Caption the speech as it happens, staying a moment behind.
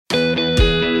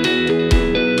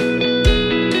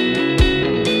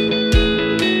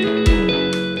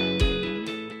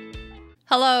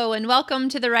welcome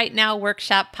to the Right Now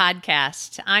Workshop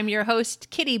podcast. I'm your host,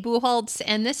 Kitty Buchholz,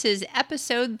 and this is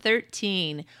episode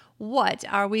 13. What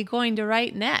are we going to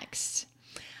write next?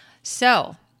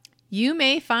 So, you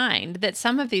may find that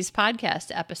some of these podcast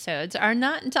episodes are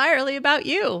not entirely about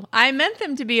you. I meant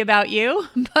them to be about you,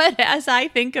 but as I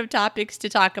think of topics to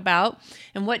talk about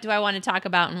and what do I want to talk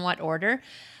about in what order,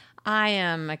 I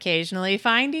am occasionally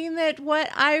finding that what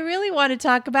I really want to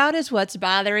talk about is what's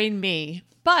bothering me.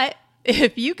 But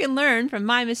if you can learn from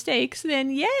my mistakes,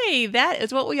 then yay, that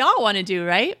is what we all want to do,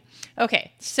 right?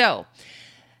 Okay, so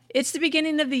it's the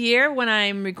beginning of the year when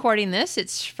I'm recording this.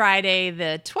 It's Friday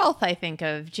the 12th, I think,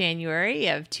 of January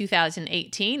of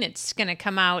 2018. It's going to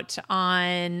come out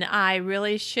on, I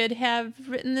really should have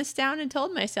written this down and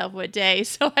told myself what day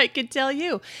so I could tell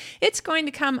you. It's going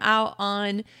to come out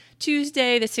on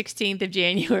Tuesday the 16th of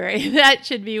January. That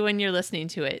should be when you're listening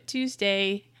to it,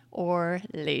 Tuesday or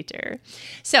later.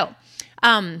 So,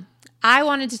 I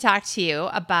wanted to talk to you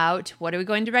about what are we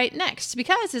going to write next,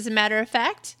 because as a matter of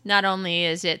fact, not only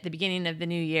is it the beginning of the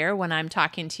new year when I'm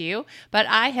talking to you, but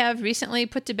I have recently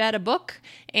put to bed a book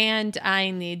and I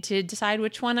need to decide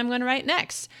which one I'm going to write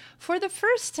next. For the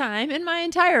first time in my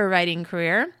entire writing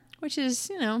career, which is,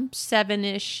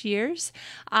 7-ish years,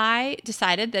 I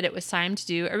decided that it was time to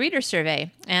do a reader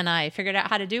survey. And I figured out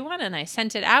how to do one and I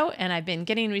sent it out and I've been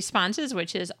getting responses,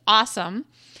 which is awesome.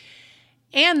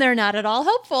 And they're not at all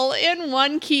helpful in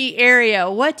one key area.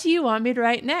 What do you want me to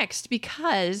write next?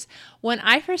 Because when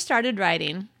I first started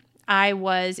writing, I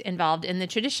was involved in the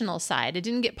traditional side. It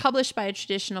didn't get published by a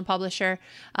traditional publisher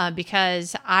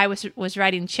because I was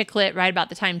writing chick lit right about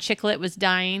the time chick lit was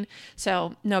dying,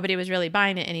 so nobody was really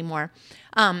buying it anymore.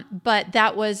 But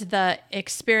that was the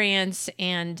experience,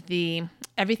 and the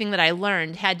everything that I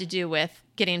learned had to do with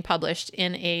getting published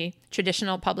in a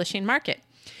traditional publishing market.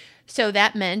 So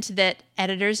that meant that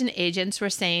editors and agents were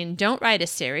saying, don't write a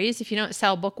series. If you don't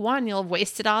sell book one, you'll have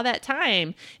wasted all that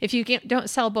time. If you don't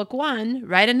sell book one,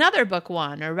 write another book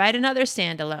one or write another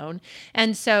standalone.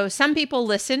 And so some people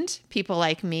listened, people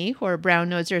like me who are brown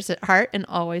nosers at heart and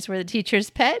always were the teacher's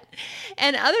pet.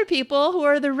 And other people who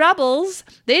are the rebels,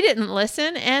 they didn't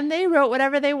listen and they wrote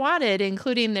whatever they wanted,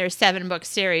 including their 7-book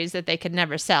series that they could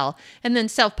never sell. And then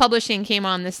self-publishing came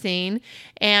on the scene,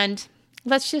 and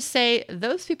let's just say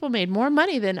those people made more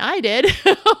money than I did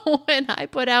when I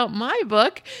put out my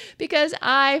book, because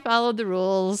I followed the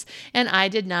rules and I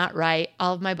did not write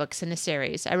all of my books in a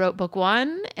series. I wrote book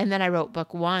one, and then I wrote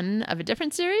book one of a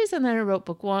different series, and then I wrote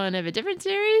book one of a different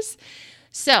series.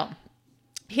 So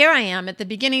here I am at the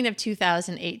beginning of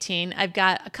 2018. I've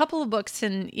got a couple of books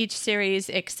in each series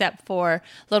except for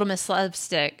Little Miss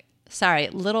Lovesick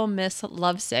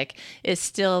is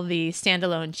still the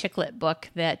standalone chick lit book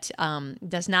that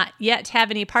does not yet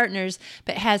have any partners,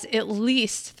 but has at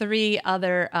least 3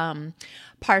 other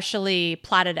partially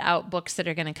plotted out books that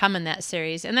are going to come in that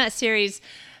series. And that series,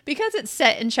 because it's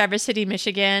set in Traverse City,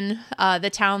 Michigan, the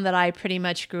town that I pretty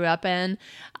much grew up in,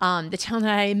 the town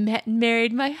that I met and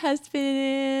married my husband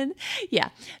in. Yeah.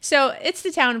 So it's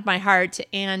the town of my heart.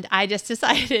 And I just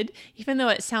decided, even though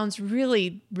it sounds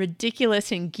really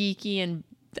ridiculous and geeky and,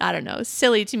 I don't know,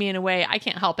 silly to me in a way, I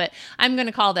can't help it, I'm going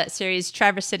to call that series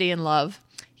Traverse City in Love.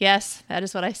 Yes, that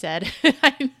is what I said.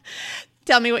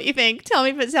 Tell me what you think. Tell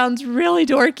me if it sounds really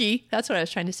dorky. That's what I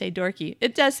was trying to say, dorky.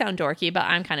 It does sound dorky, but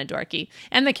I'm kind of dorky.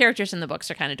 And the characters in the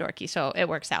books are kind of dorky, so it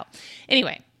works out.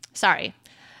 Anyway, sorry.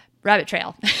 Rabbit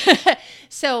trail.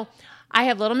 So I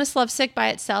have Little Miss Lovesick by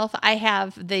itself. I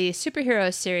have the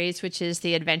superhero series, which is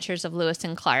The Adventures of Lewis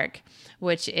and Clark,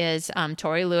 which is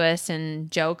Tori Lewis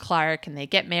and Joe Clark, and they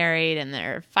get married and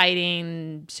they're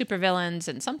fighting supervillains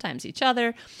and sometimes each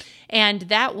other. And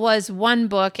that was one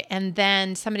book. And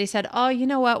then somebody said, oh, you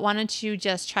know what? Why don't you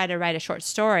just try to write a short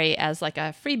story as like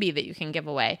a freebie that you can give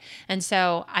away? And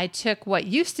so I took what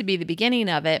used to be the beginning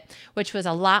of it, which was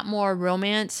a lot more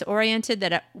romance oriented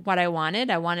than what I wanted.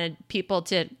 I wanted people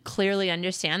to clearly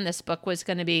understand this book was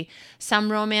going to be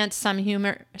some romance, some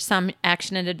humor, some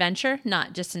action and adventure,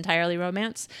 not just entirely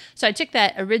romance. So I took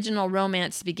that original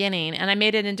romance beginning and I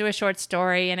made it into a short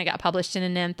story, and it got published in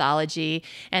an anthology.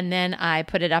 And then I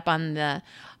put it up on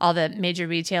all the major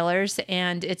retailers,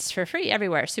 and it's for free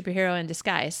everywhere, Superhero in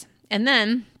Disguise. And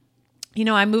then,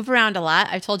 I move around a lot.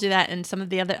 I've told you that in some of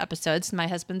the other episodes. My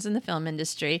husband's in the film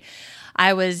industry.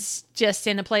 I was just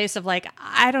in a place of like,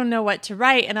 I don't know what to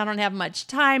write and I don't have much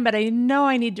time, but I know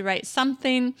I need to write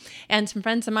something. And some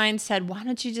friends of mine said, why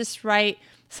don't you just write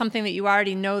something that you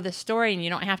already know the story and you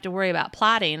don't have to worry about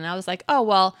plotting? And I was like, oh,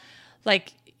 well,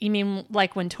 like, you mean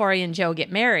like when Tori and Joe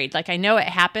get married? Like, I know it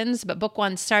happens, but book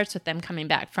 1 starts with them coming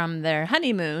back from their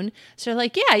honeymoon. So they're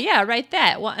like, yeah, write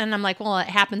that. Well, and I'm like, well, it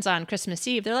happens on Christmas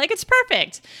Eve. They're like, it's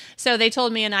perfect. So they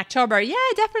told me in October, yeah,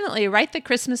 definitely write the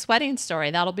Christmas wedding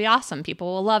story. That'll be awesome. People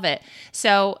will love it.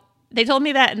 So they told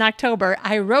me that in October.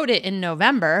 I wrote it in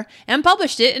November and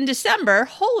published it in December.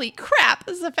 Holy crap,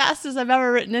 this is the fastest I've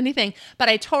ever written anything. But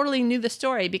I totally knew the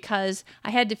story because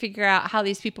I had to figure out how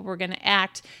these people were going to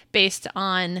act based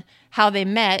on how they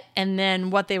met and then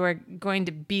what they were going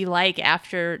to be like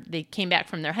after they came back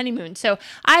from their honeymoon. So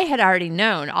I had already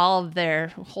known all of their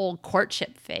whole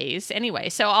courtship phase anyway.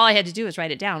 So all I had to do was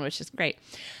write it down, which is great.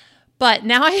 But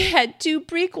now I had 2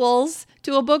 prequels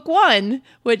to a book 1,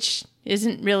 which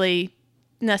isn't really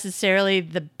necessarily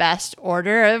the best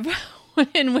order of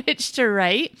in which to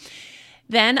write.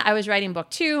 Then I was writing book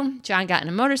 2. John got in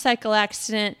a motorcycle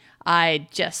accident. I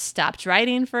just stopped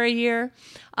writing for a year.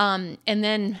 And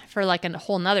then for like a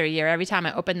whole nother year, every time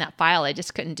I opened that file, I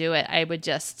just couldn't do it. I would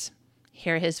just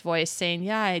hear his voice saying,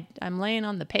 yeah, I'm laying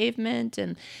on the pavement.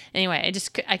 And anyway,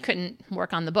 I couldn't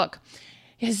work on the book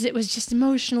because it was just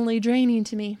emotionally draining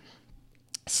to me.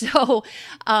 So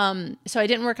I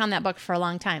didn't work on that book for a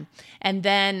long time. And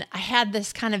then I had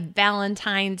this kind of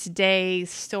Valentine's Day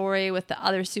story with the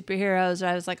other superheroes.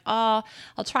 I was like, oh,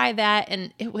 I'll try that.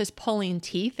 And it was pulling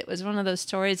teeth. It was one of those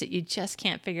stories that you just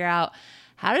can't figure out.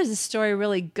 How does the story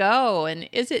really go? And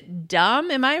is it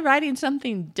dumb? Am I writing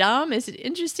something dumb? Is it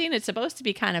interesting? It's supposed to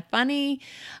be kind of funny.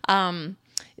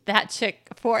 That took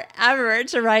forever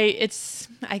to write. It's,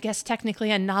 I guess, technically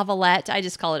a novelette. I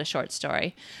just call it a short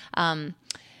story.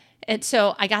 And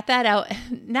so I got that out.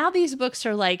 Now these books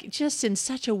are like just in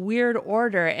such a weird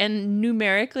order, and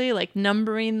numerically, like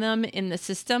numbering them in the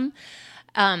system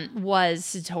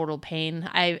was a total pain.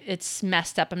 It's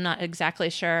messed up. I'm not exactly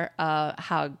sure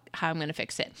how I'm going to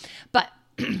fix it. But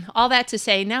all that to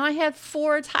say, now I have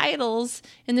 4 titles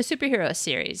in the superhero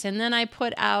series. And then I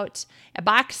put out a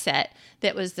box set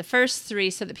that was the first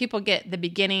 3 so that people get the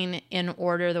beginning in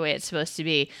order the way it's supposed to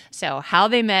be. So how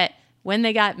they met, when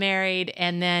they got married,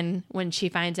 and then when she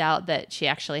finds out that she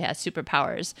actually has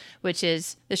superpowers, which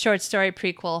is the short story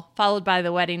prequel, followed by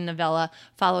the wedding novella,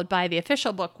 followed by the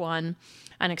official book 1,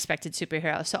 Unexpected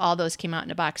Superhero. So all those came out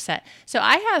in a box set. So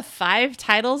I have 5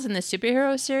 titles in the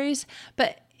superhero series,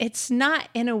 but it's not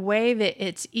in a way that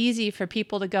it's easy for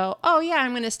people to go, oh yeah,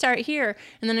 I'm going to start here,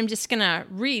 and then I'm just going to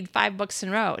read 5 books in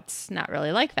a row. It's not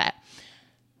really like that.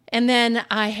 And then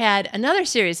I had another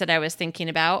series that I was thinking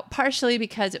about, partially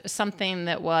because it was something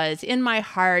that was in my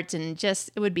heart and just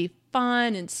it would be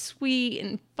fun and sweet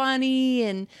and funny.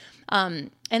 And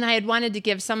I had wanted to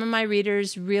give some of my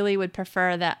readers really would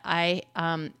prefer that I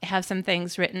have some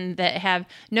things written that have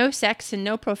no sex and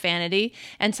no profanity.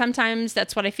 And sometimes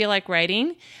that's what I feel like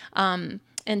writing.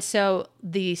 And so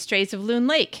the Strays of Loon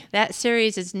Lake, that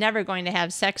series is never going to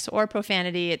have sex or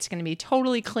profanity. It's going to be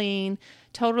totally clean,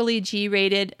 totally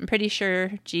G-rated. I'm pretty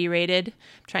sure G-rated.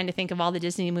 I'm trying to think of all the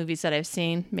Disney movies that I've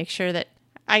seen. Make sure that,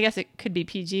 I guess it could be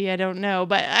PG. I don't know,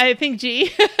 but I think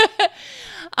G.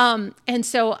 And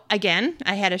so again,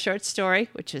 I had a short story,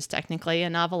 which is technically a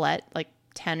novelette, like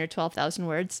 10 or 12,000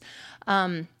 words,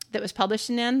 that was published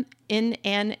in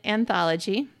an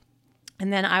anthology.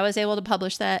 And then I was able to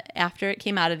publish that after it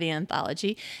came out of the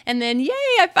anthology. And then, yay,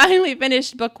 I finally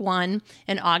finished book 1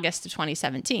 in August of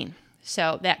 2017.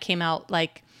 So that came out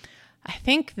like, I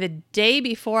think the day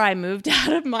before I moved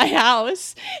out of my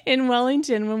house in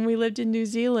Wellington when we lived in New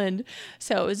Zealand.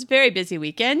 So it was a very busy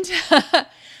weekend.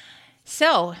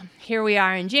 So here we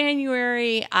are in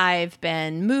January. I've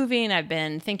been moving. I've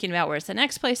been thinking about where's the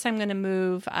next place I'm going to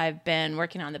move. I've been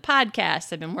working on the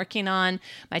podcast. I've been working on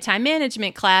my time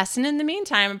management class. And in the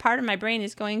meantime, a part of my brain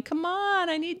is going, come on,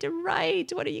 I need to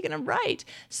write. What are you going to write?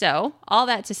 So all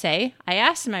that to say, I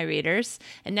asked my readers,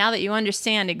 and now that you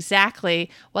understand exactly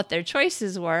what their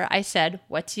choices were, I said,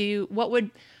 what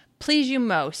would please you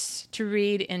most to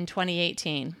read in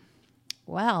 2018?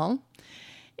 Well,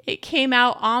 it came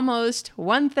out almost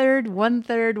 1/3,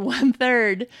 1/3,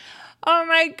 1/3. Oh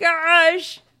my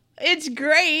gosh. It's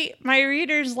great. My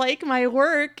readers like my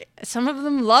work. Some of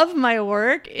them love my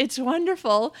work. It's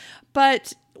wonderful.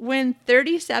 But when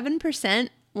 37%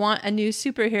 want a new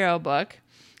superhero book,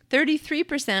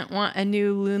 33% want a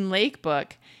new Loon Lake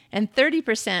book, and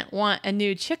 30% want a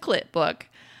new chick lit book,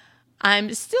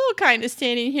 I'm still kind of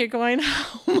standing here going,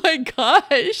 oh my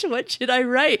gosh, what should I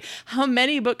write? How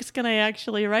many books can I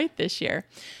actually write this year?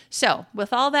 So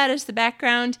with all that as the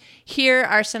background, here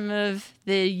are some of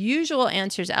the usual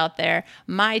answers out there,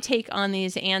 my take on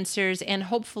these answers, and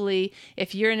hopefully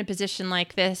if you're in a position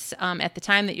like this at the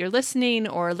time that you're listening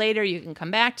or later, you can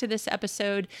come back to this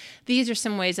episode. These are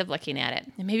some ways of looking at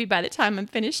it. And maybe by the time I'm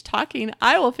finished talking,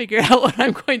 I will figure out what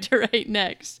I'm going to write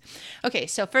next. Okay,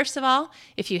 so first of all,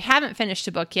 if you haven't finished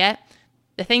a book yet,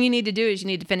 the thing you need to do is you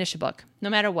need to finish a book, no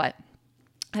matter what.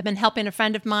 I've been helping a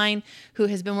friend of mine who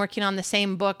has been working on the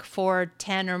same book for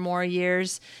 10 or more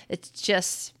years. It's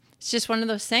just one of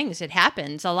those things. It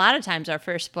happens. A lot of times our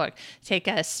first book take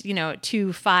us,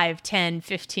 2, 5, 10,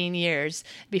 15 years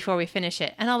before we finish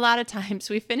it. And a lot of times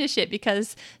we finish it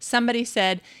because somebody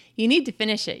said, you need to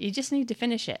finish it. You just need to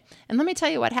finish it. And let me tell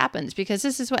you what happens, because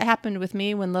this is what happened with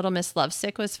me when Little Miss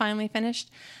Lovesick was finally finished.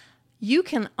 You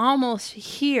can almost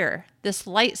hear this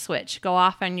light switch go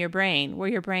off on your brain where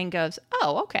your brain goes,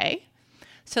 oh, okay.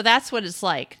 So that's what it's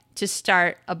like to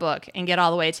start a book and get all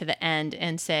the way to the end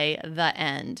and say the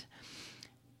end.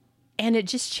 And it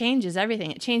just changes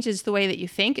everything. It changes the way that you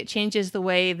think. It changes the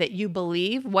way that you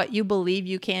believe, what you believe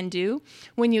you can do.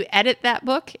 When you edit that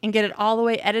book and get it all the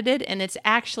way edited, and it's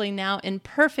actually now in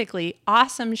perfectly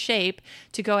awesome shape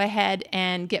to go ahead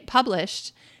and get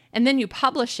published, and then you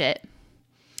publish it.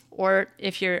 Or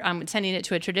if you're sending it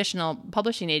to a traditional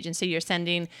publishing agency, you're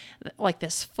sending like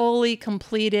this fully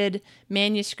completed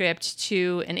manuscript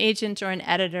to an agent or an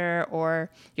editor,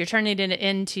 or you're turning it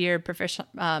into your professional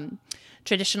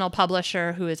traditional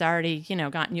publisher who has already,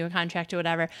 gotten you a contract or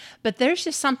whatever. But there's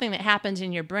just something that happens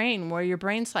in your brain where your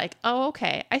brain's like, oh,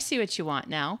 okay, I see what you want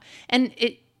now. And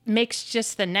it makes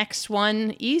just the next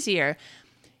one easier.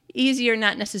 Easier,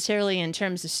 not necessarily in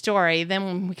terms of story.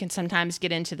 Then we can sometimes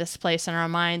get into this place in our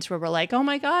minds where we're like, oh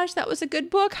my gosh, that was a good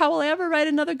book. How will I ever write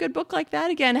another good book like that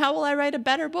again? How will I write a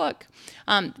better book?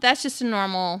 That's just a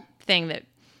normal thing that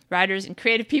writers and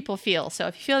creative people feel. So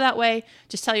if you feel that way,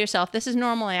 just tell yourself, this is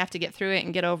normal. I have to get through it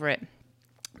and get over it.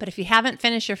 But if you haven't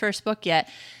finished your first book yet,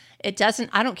 I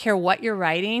don't care what you're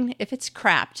writing. If it's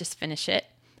crap, just finish it,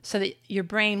 so that your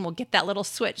brain will get that little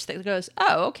switch that goes,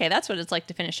 oh, okay, that's what it's like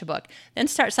to finish a book. Then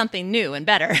start something new and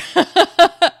better.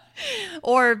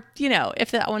 Or,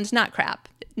 if that one's not crap,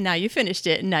 now you finished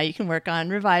it and now you can work on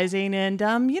revising and,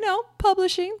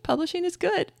 publishing. Publishing is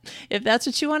good. If that's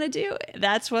what you want to do,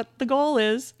 that's what the goal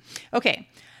is. Okay.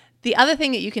 The other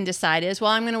thing that you can decide is,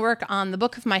 well, I'm going to work on the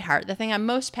book of my heart, the thing I'm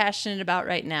most passionate about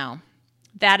right now.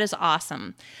 That is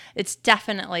awesome. It's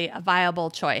definitely a viable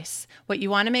choice. What you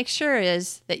want to make sure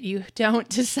is that you don't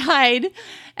decide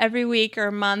every week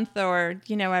or month or,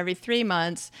 every 3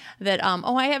 months that,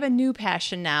 I have a new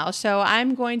passion now. So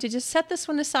I'm going to just set this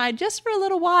one aside just for a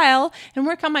little while and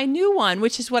work on my new one,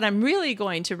 which is what I'm really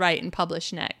going to write and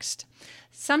publish next.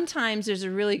 Sometimes there's a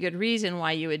really good reason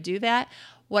why you would do that.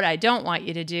 What I don't want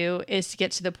you to do is to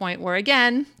get to the point where,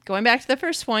 again, going back to the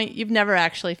first point, you've never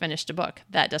actually finished a book.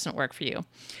 That doesn't work for you.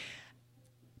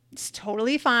 It's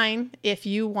totally fine if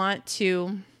you want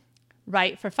to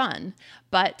write for fun,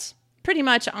 but pretty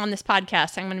much on this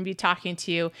podcast, I'm going to be talking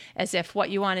to you as if what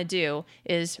you want to do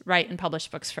is write and publish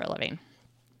books for a living.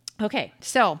 Okay,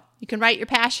 so you can write your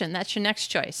passion. That's your next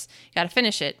choice. You got to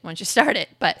finish it once you start it,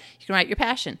 but you can write your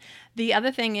passion. The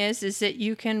other thing is that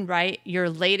you can write your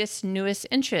latest, newest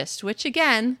interest, which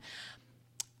again,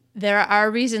 there are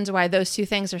reasons why those two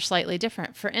things are slightly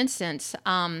different. For instance,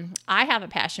 I have a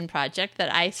passion project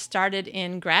that I started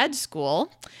in grad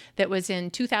school that was in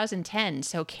 2010.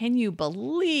 So can you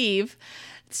believe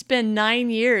it's been 9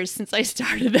 years since I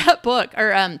started that book?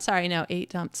 Or 8.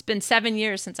 It's been 7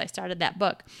 years since I started that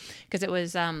book because it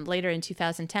was later in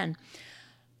 2010.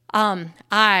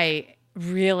 I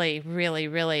really, really,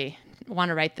 really want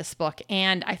to write this book,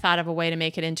 and I thought of a way to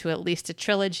make it into at least a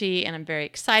trilogy, and I'm very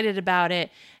excited about it.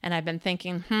 And I've been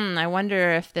thinking, I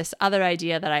wonder if this other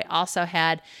idea that I also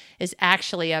had is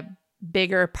actually a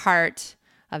bigger part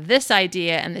of this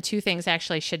idea, and the two things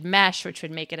actually should mesh, which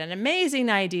would make it an amazing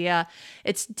idea.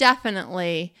 It's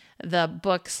definitely the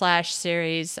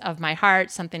book/series of my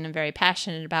heart, something I'm very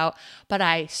passionate about, but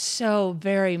I so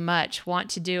very much want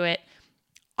to do it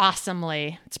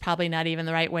awesomely. It's probably not even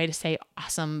the right way to say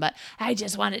awesome, but I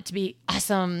just want it to be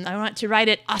awesome. I want to write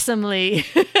it awesomely.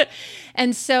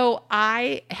 And so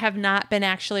I have not been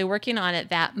actually working on it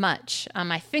that much.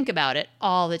 I think about it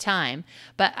all the time,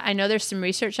 but I know there's some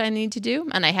research I need to do,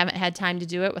 and I haven't had time to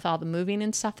do it with all the moving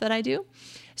and stuff that I do.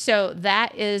 So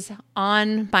that is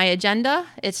on my agenda.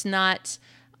 It's not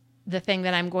the thing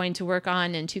that I'm going to work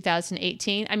on in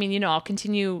 2018. I mean, I'll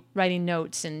continue writing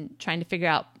notes and trying to figure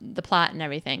out the plot and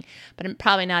everything, but I'm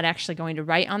probably not actually going to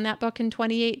write on that book in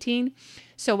 2018.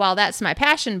 So while that's my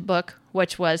passion book,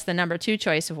 which was the number 2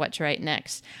 choice of what to write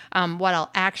next, what I'll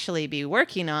actually be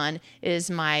working on is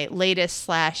my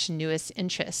latest/newest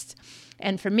interest.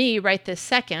 And for me, right this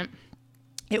second,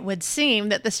 it would seem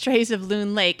that The Strays of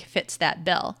Loon Lake fits that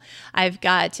bill. I've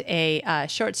got a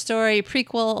short story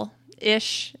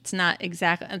prequel-ish. It's not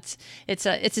exactly. It's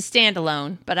a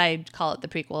standalone, but I call it the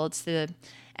prequel. It's the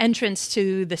entrance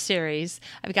to the series.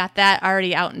 I've got that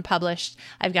already out and published.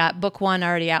 I've got book 1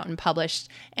 already out and published.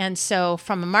 And so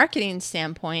from a marketing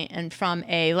standpoint and from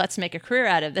a let's make a career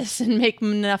out of this and make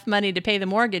enough money to pay the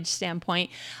mortgage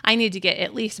standpoint, I need to get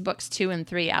at least books 2 and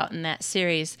 3 out in that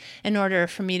series in order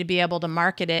for me to be able to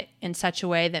market it in such a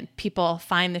way that people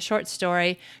find the short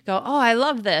story, go, oh, I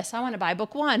love this. I want to buy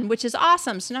book 1, which is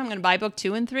awesome. So now I'm going to buy book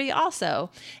 2 and 3 also,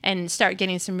 and start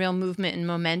getting some real movement and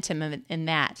momentum in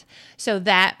that. So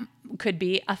that could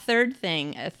be a third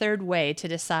thing, a third way to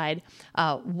decide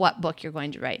what book you're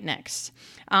going to write next.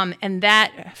 And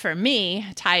that, for me,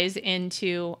 ties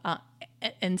into,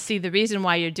 and see the reason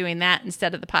why you're doing that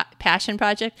instead of the passion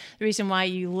project, the reason why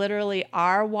you literally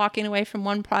are walking away from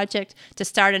one project to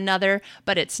start another,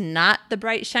 but it's not the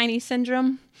bright, shiny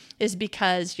syndrome, is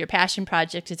because your passion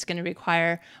project is going to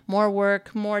require more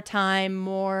work, more time,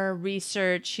 more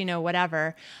research,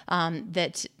 whatever,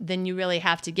 than you really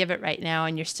have to give it right now.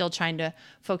 And you're still trying to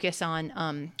focus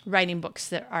on writing books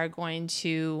that are going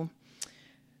to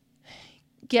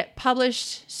get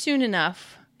published soon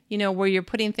enough, where you're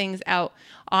putting things out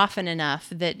often enough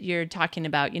that you're talking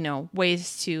about,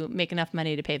 ways to make enough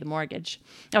money to pay the mortgage.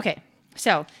 Okay,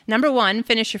 so number 1,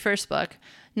 finish your first book.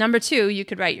 Number 2, you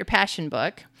could write your passion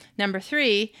book. Number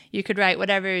 3, you could write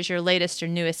whatever is your latest or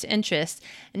newest interest.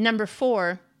 And number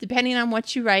 4, depending on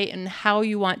what you write and how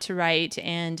you want to write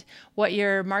and what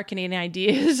your marketing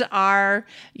ideas are,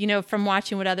 from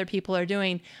watching what other people are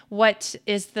doing, what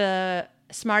is the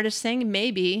smartest thing?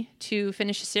 Maybe to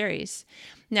finish a series.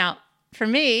 Now, for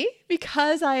me,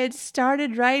 because I had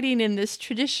started writing in this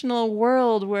traditional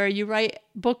world where you write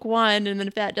book 1, and then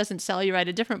if that doesn't sell, you write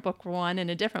a different book 1 and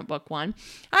a different book 1,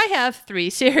 I have 3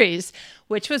 series,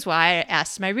 which was why I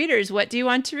asked my readers, what do you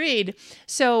want to read?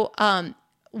 So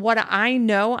what I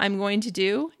know I'm going to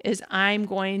do is I'm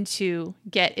going to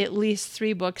get at least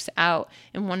 3 books out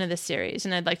in one of the series,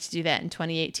 and I'd like to do that in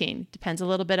 2018. Depends a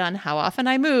little bit on how often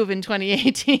I move in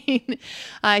 2018.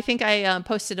 I think I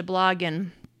posted a blog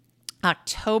in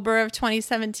October of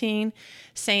 2017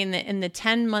 saying that in the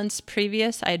 10 months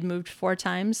previous, I had moved 4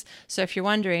 times. So if you're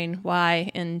wondering why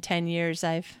in 10 years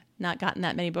I've not gotten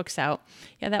that many books out,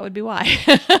 yeah, that would be why.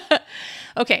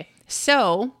 Okay,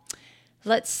 so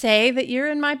let's say that you're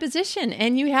in my position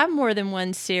and you have more than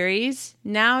one series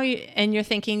now, and you're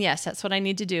thinking, yes, that's what I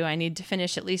need to do. I need to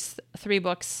finish at least 3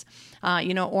 books,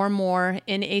 or more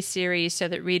in a series so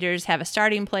that readers have a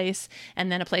starting place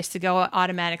and then a place to go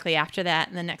automatically after that,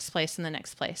 and the next place and the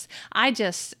next place. I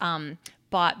just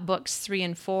bought books 3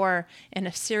 and 4 in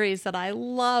a series that I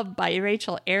love by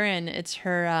Rachel Aaron. It's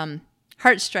her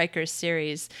Heartstrikers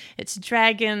series. It's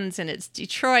dragons and it's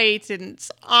Detroit and it's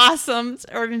awesome. It's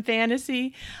urban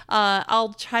fantasy.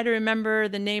 I'll try to remember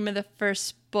the name of the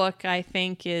first book. I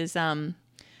think is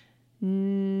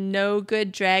No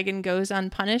Good Dragon Goes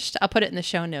Unpunished. I'll put it in the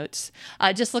show notes.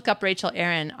 Just look up Rachel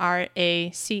Aaron,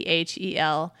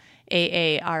 RachelAaron.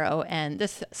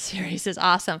 This series is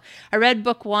awesome. I read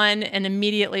book 1 and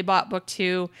immediately bought book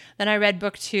 2. Then I read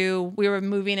book 2. We were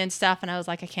moving and stuff, and I was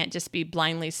like, I can't just be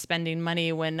blindly spending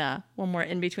money when we're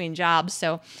in between jobs.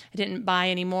 So I didn't buy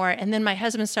any more. And then my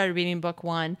husband started reading book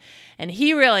 1, and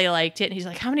he really liked it. And he's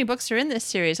like, how many books are in this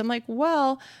series? I'm like,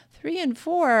 well, 3 and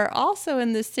 4 are also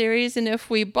in this series, and if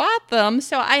we bought them,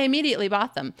 so I immediately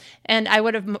bought them. And I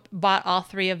would have bought all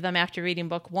 3 of them after reading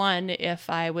book 1 if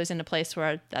I was in a place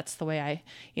where that's the way I,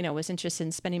 was interested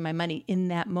in spending my money in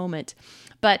that moment.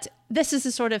 But this is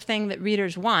the sort of thing that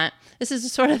readers want. This is the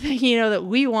sort of thing, that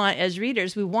we want as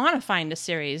readers. We want to find a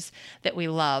series that we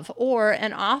love or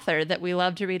an author that we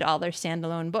love to read all their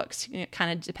standalone books. It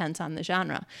kind of depends on the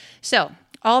genre. So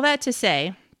all that to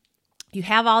say, you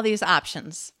have all these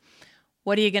options.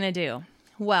 What are you going to do?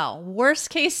 Well, worst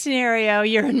case scenario,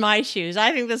 you're in my shoes.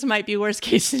 I think this might be worst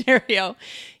case scenario.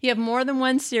 You have more than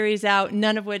one series out,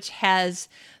 none of which has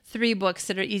 3 books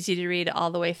that are easy to read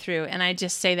all the way through. And I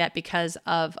just say that because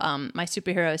of my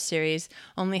superhero series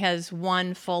only has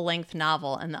 1 full-length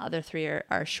novel, and the other 3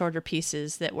 are shorter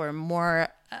pieces that were more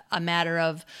a matter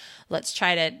of let's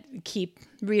try to keep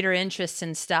reader interest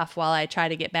and stuff while I try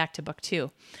to get back to book 2.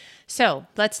 So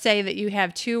let's say that you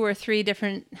have 2 or 3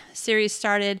 different series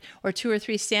started, or 2 or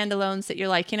 3 standalones that you're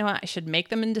like, I should make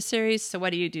them into series. So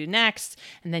what do you do next?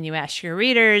 And then you ask your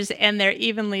readers, and they're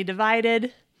evenly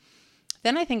divided.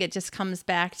 then I think it just comes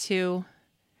back to,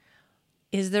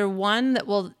 is there one that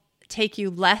will take you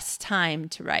less time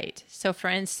to write? So for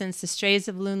instance, The Strays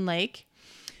of Loon Lake,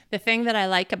 the thing that I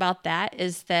like about that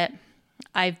is that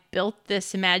I've built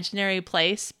this imaginary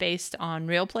place based on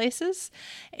real places,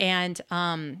 and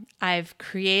I've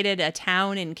created a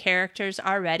town and characters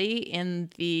already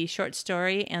in the short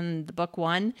story and the book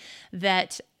one,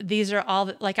 that these are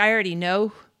all, like, I already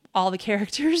know all the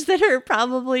characters that are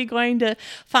probably going to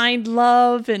find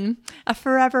love and a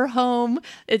forever home.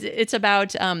 It's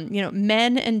about,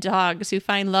 men and dogs who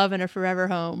find love in a forever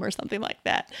home or something like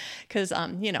that. Because,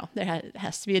 there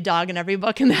has to be a dog in every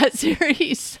book in that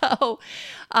series. So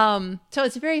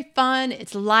it's very fun.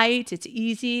 It's light. It's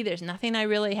easy. There's nothing I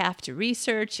really have to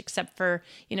research except for,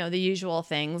 the usual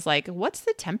things like, what's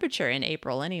the temperature in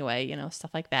April anyway?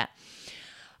 Stuff like that.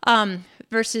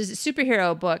 Versus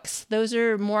superhero books, those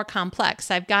are more complex.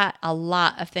 I've got a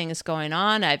lot of things going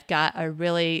on. I've got a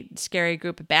really scary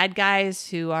group of bad guys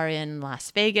who are in Las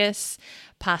Vegas,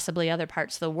 possibly other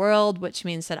parts of the world, which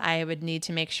means that I would need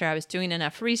to make sure I was doing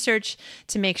enough research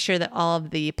to make sure that all of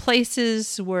the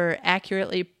places were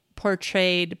accurately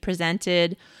portrayed,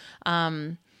 presented.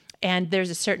 And there's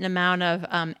a certain amount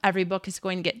of, every book is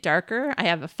going to get darker. I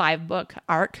have a 5-book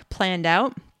arc planned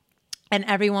out. And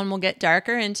everyone will get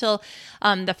darker until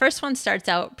the first one starts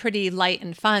out pretty light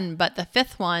and fun. But the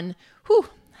 5th one,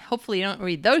 hopefully you don't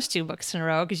read those 2 books in a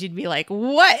row, because you'd be like,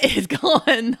 what is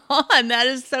going on? That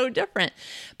is so different.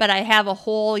 But I have a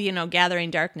whole,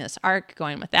 Gathering Darkness arc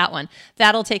going with that one.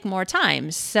 That'll take more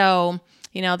time. So,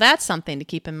 that's something to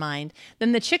keep in mind.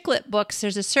 Then the chick lit books,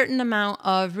 there's a certain amount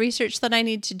of research that I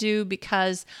need to do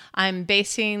because I'm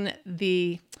basing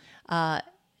the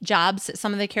jobs that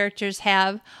some of the characters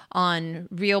have on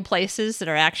real places that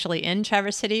are actually in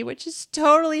Traverse City, which is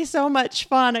totally so much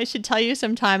fun. I should tell you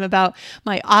sometime about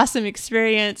my awesome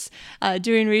experience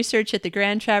doing research at the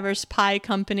Grand Traverse Pie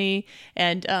Company,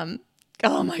 and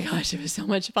oh my gosh, it was so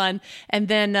much fun. And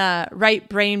then Right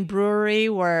Brain Brewery,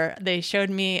 where they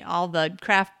showed me all the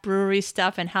craft brewery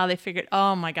stuff and how they figured,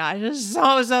 oh my gosh, it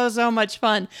was so much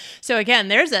fun. So again,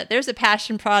 there's a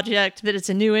passion project that it's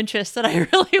a new interest that I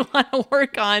really want to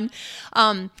work on.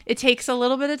 It takes a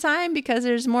little bit of time because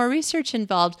there's more research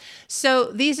involved. So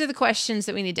these are the questions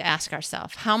that we need to ask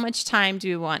ourselves. How much time do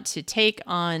we want to take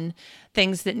on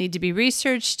things that need to be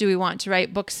researched? Do we want to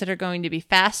write books that are going to be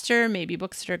faster? Maybe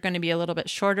books that are going to be a little bit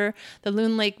shorter. The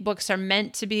Loon Lake books are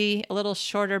meant to be a little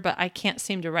shorter, but I can't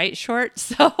seem to write short.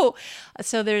 So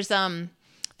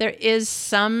there is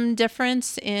some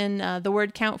difference in the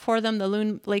word count for them. The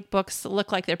Loon Lake books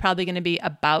look like they're probably going to be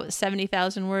about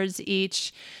 70,000 words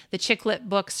each. The chick lit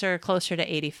books are closer to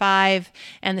 85,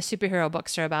 and the superhero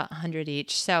books are about 100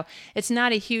 each. So it's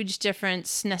not a huge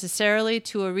difference necessarily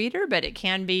to a reader, but it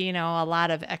can be, a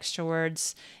lot of extra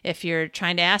words if you're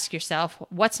trying to ask yourself,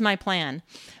 what's my plan?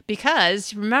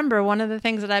 Because remember, one of the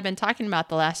things that I've been talking about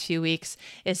the last few weeks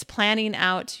is planning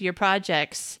out your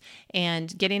projects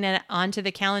and getting it onto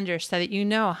the calendar so that you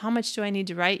know, how much do I need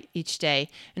to write each day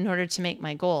in order to make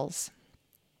my goals.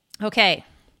 Okay.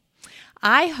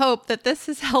 I hope that this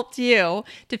has helped you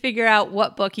to figure out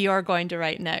what book you're going to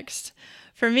write next.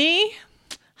 For me,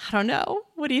 I don't know.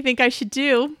 What do you think I should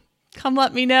do? Come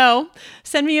let me know.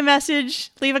 Send me a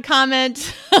message. Leave a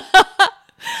comment.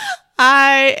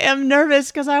 I am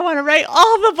nervous because I want to write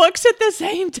all the books at the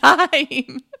same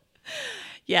time.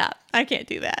 Yeah, I can't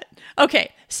do that.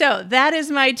 Okay, so that is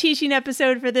my teaching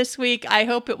episode for this week. I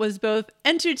hope it was both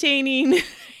entertaining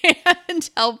and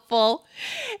helpful,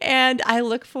 and I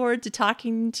look forward to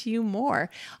talking to you more.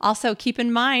 Also, keep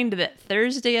in mind that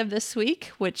Thursday of this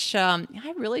week, which I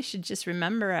really should just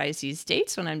memorize these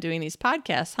dates when I'm doing these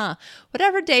podcasts, huh?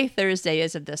 Whatever day Thursday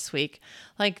is of this week,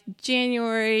 like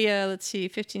January,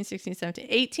 15, 16, 17,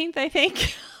 18th, I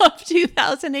think, of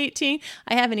 2018.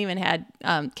 I haven't even had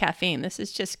caffeine. This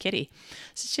is just Kitty.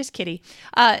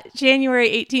 January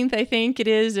 18th, I think it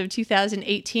is, of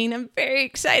 2018. I'm very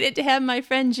excited to have my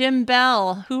friend Jim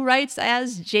Bell, who writes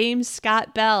as James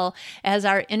Scott Bell, as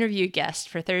our interview guest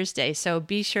for Thursday. So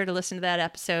be sure to listen to that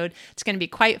episode. It's going to be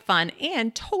quite fun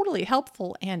and totally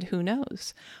helpful. And who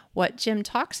knows, what Jim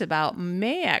talks about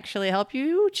may actually help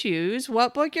you choose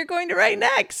what book you're going to write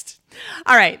next.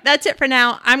 All right, that's it for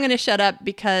now. I'm going to shut up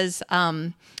because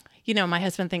my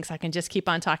husband thinks I can just keep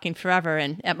on talking forever.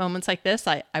 And at moments like this,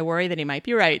 I worry that he might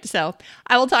be right. So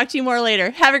I will talk to you more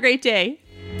later. Have a great day.